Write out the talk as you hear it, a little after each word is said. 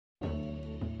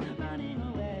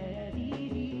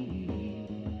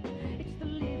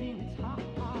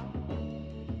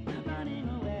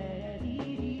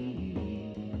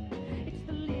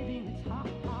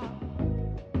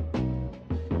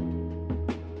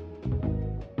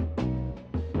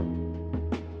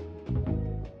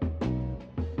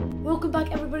Welcome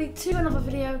back everybody to another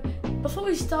video. Before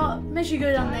we start, make sure you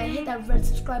go down there, hit that red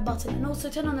subscribe button and also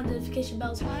turn on the notification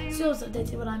bells so you're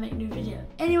updated when I make a new video.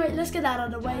 Anyway, let's get that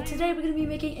out of the way. Today we're going to be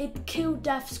making a kill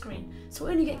death screen. So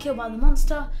when you get killed by the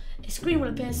monster, a screen will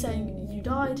appear saying you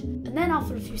died, and then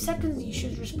after a few seconds you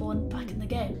should respawn back in the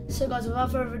game. So guys,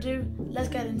 without further ado, let's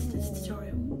get into this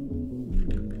tutorial.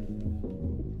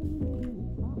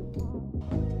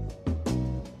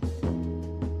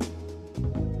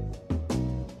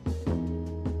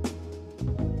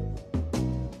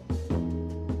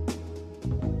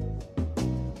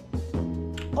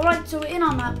 Alright, so we're in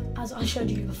our map as I showed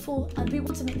you before, and we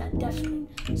want to make that death screen.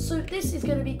 So this is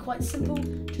going to be quite simple.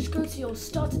 Just go to your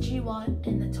starter GUI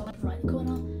in the top right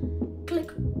corner, click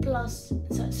plus,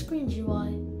 insert screen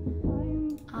GUI,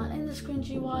 and in the screen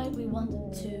GUI we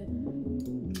want to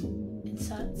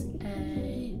insert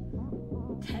a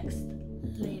text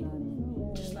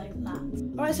label, just like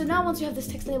that. Alright, so now once we have this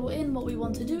text label in, what we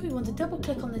want to do, we want to double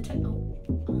click on the text.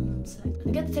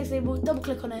 To get the text label, double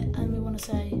click on it, and we want to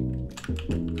say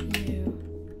you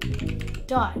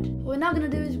died. What we're now going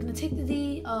to do is we're going to take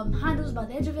the handles by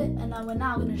the edge of it, and now we're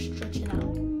going to stretch it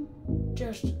out,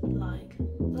 just like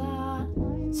that.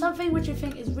 Something which you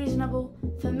think is reasonable.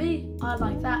 For me, I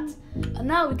like that. And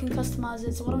now we can customize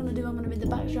it. So what I'm going to do, I'm going to make the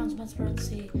background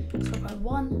transparency stroke by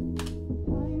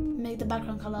 1, make the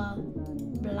background color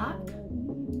black.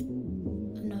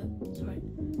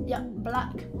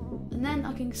 Black. And then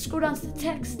I can scroll down to the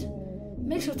text,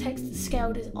 make sure text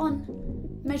scaled is on,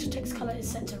 make sure text color is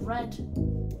set to red,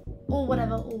 or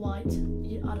whatever, or white,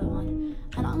 I don't mind.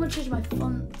 And I'm going to change my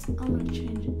font, I'm going to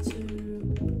change it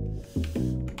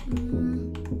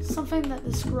to something that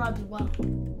describes well.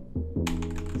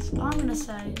 So I'm going to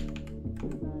say,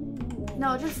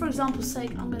 no, just for example's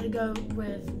sake, I'm going to go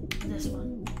with this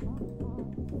one.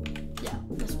 Yeah,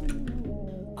 this one.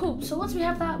 Cool, so once we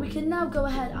have that, we can now go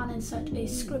ahead and insert a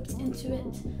script into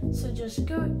it. So just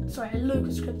go, a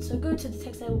local script. So go to the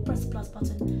text label, press the plus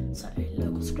button, so a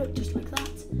local script, just like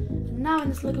that. And now in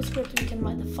this local script, we can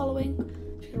write the following.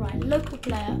 We can write local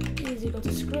player is equal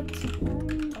to script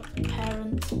dot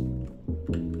parent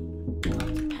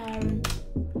dot parent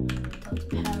dot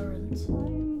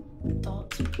parent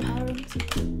dot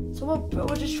parent. So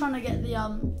we're just trying to get the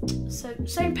so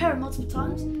saying parent multiple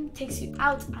times takes you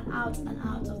out and out and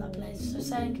out of that place. So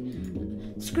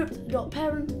saying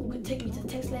script.parent will take me to the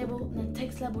text label, and then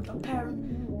text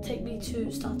label.parent will take me to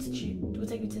will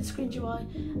take me to the screen GUI,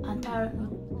 and parent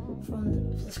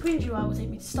from the screen GUI will take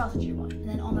me to starter GUI, and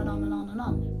then on and on and on and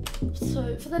on.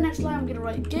 So for the next line, I'm going to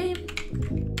write game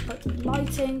but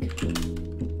lighting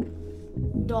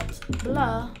dot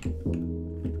blur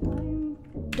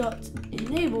dot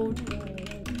enabled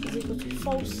is equal to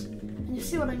false, and you'll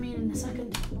see what I mean in a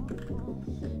second.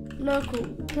 Local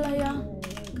player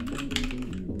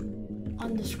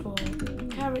underscore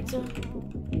character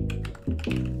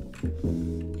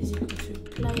is equal to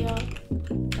player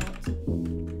dot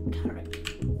character.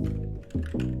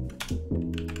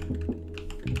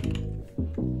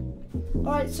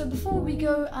 Alright, so before we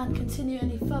go and continue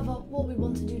any further, what we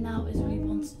want to do now is we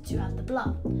want to add the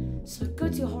blur. So go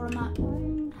to your horror map,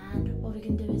 and what we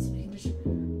can do is we can just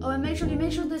and make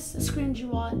sure this screen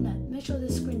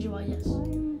GUI, yes.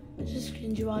 This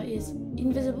screen GUI is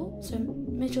invisible, so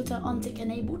make sure to untick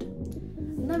enabled.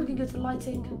 And then we can go to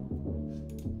lighting,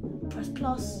 press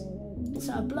plus,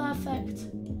 insert a blur effect,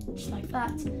 just like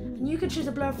that. And you can choose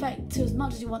the blur effect to as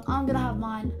much as you want. I'm gonna have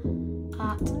mine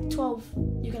at 12.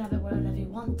 You can have it wherever you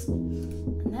want.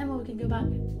 And then when we can go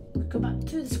back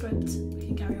to the script, we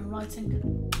can carry on writing.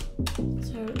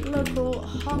 So local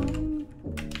hum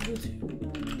go to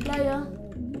player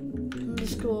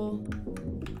underscore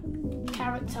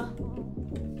character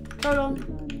colon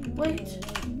wait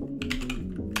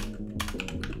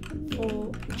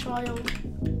for child,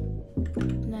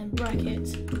 and then bracket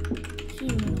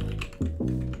humanoid.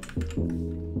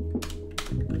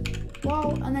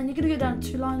 While, and then you're gonna go down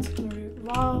 2 lines.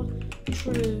 While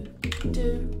true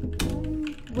do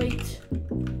wait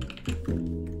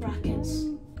brackets,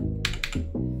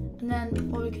 and then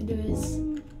what we can do is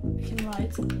we can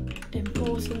write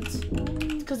important,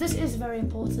 because this is very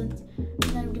important.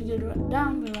 And then we're going to go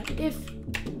down, we write if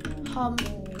hum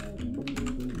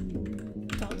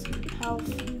dot health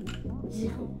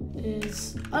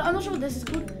is I'm not sure what this is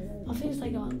called. I think it's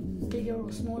like a bigger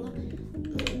or smaller.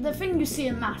 The thing you see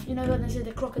in math, you know when they say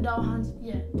the crocodile hands,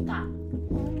 yeah, that.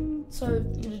 So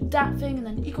you do that thing, and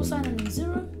then equal sign, and then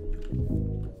 0.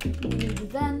 And you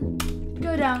then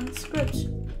go down script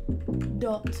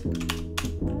dot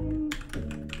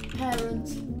parent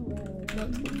dot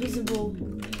visible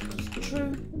equals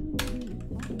true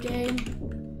game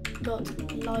dot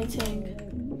lighting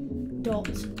dot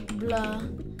blur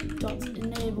dot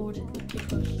enabled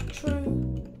equals true,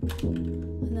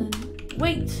 and then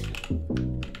wait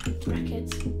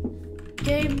brackets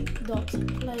game dot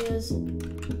players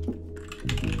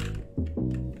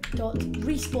dot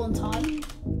respawn time.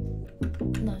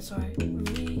 No, sorry,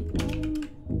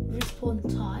 respawn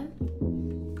time.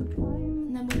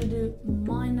 And then we're gonna do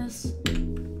minus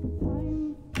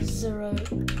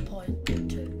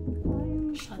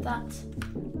 0.2, just like that.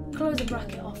 Close the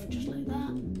bracket off just like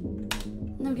that.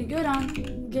 And then we can go down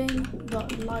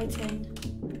game.lighting.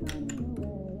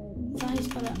 Is that how you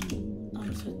spell it?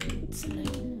 I'm so silly.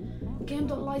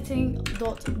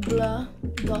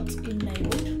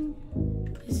 Game.lighting.blur.enabled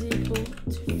is equal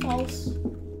to false,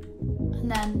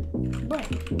 and then break.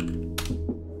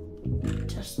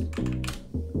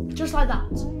 Just like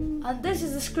that. And this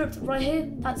is the script right here.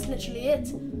 That's literally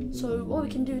it. So what we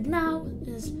can do now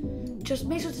is just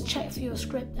make sure to check for your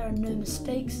script there are no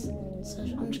mistakes. So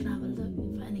I'm just gonna have a look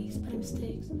for any spelling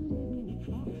mistakes.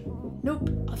 Nope,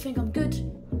 I think I'm good.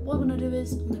 What I'm gonna do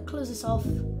is I'm gonna close this off.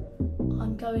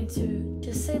 I'm going to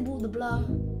disable the blur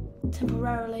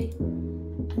temporarily,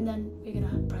 and then we're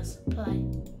gonna press play.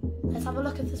 Let's have a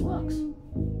look if this works.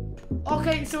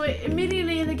 Okay, so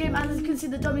immediately in the game, as you can see,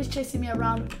 the dummy's chasing me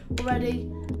around already.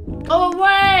 Go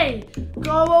away!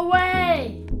 Go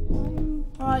away!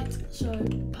 Alright, so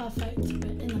perfect.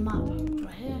 We're in the map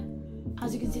right here.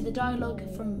 As you can see, the dialogue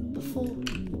from before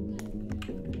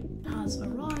has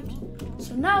arrived.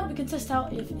 So now we can test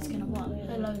out if it's gonna work.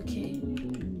 Hello, key.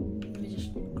 Let me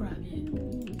just grab you.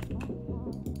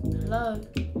 Hello.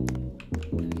 There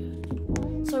we go.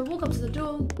 So walk up to the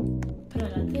door, put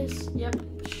it like this. Yep,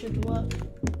 should work.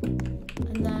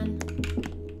 And then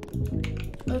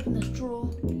open this drawer,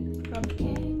 grab the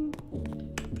key,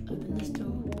 open this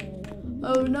door.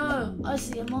 Oh no, I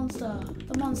see a monster.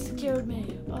 The monster killed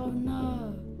me. Oh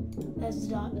no. Let's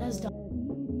die. Let's die.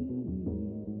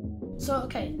 So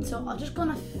okay, so I've just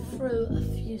gone through a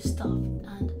few stuff,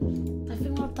 and I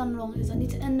think what I've done wrong is I need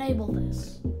to enable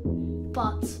this.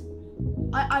 But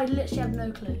I literally have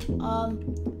no clue. I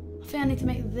think I need to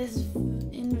make this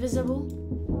invisible.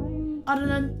 I don't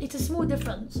know, it's a small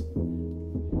difference,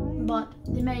 but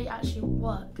they may actually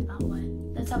work that way.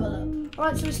 Let's have a look.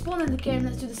 Alright, so we spawn in the game,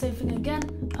 let's do the same thing again.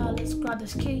 Let's grab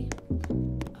this key.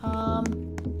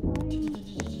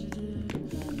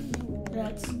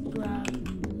 Let's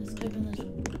open this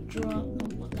drawer. Oh,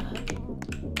 what the heck?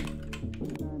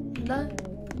 Hello?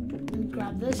 And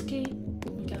grab this key,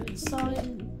 and go inside,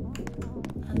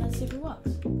 and let's see if it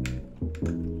works. So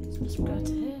let's go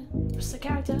to here, press the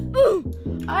character. Ooh!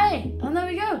 Hey! And there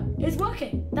we go, it's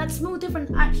working. That small difference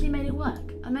actually made it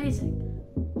work. Amazing.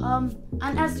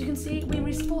 And as you can see, we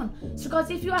respawn. So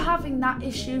guys, if you are having that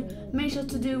issue, make sure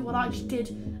to do what I just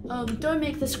did. Don't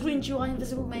make the screen UI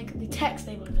invisible, make the text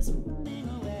label invisible.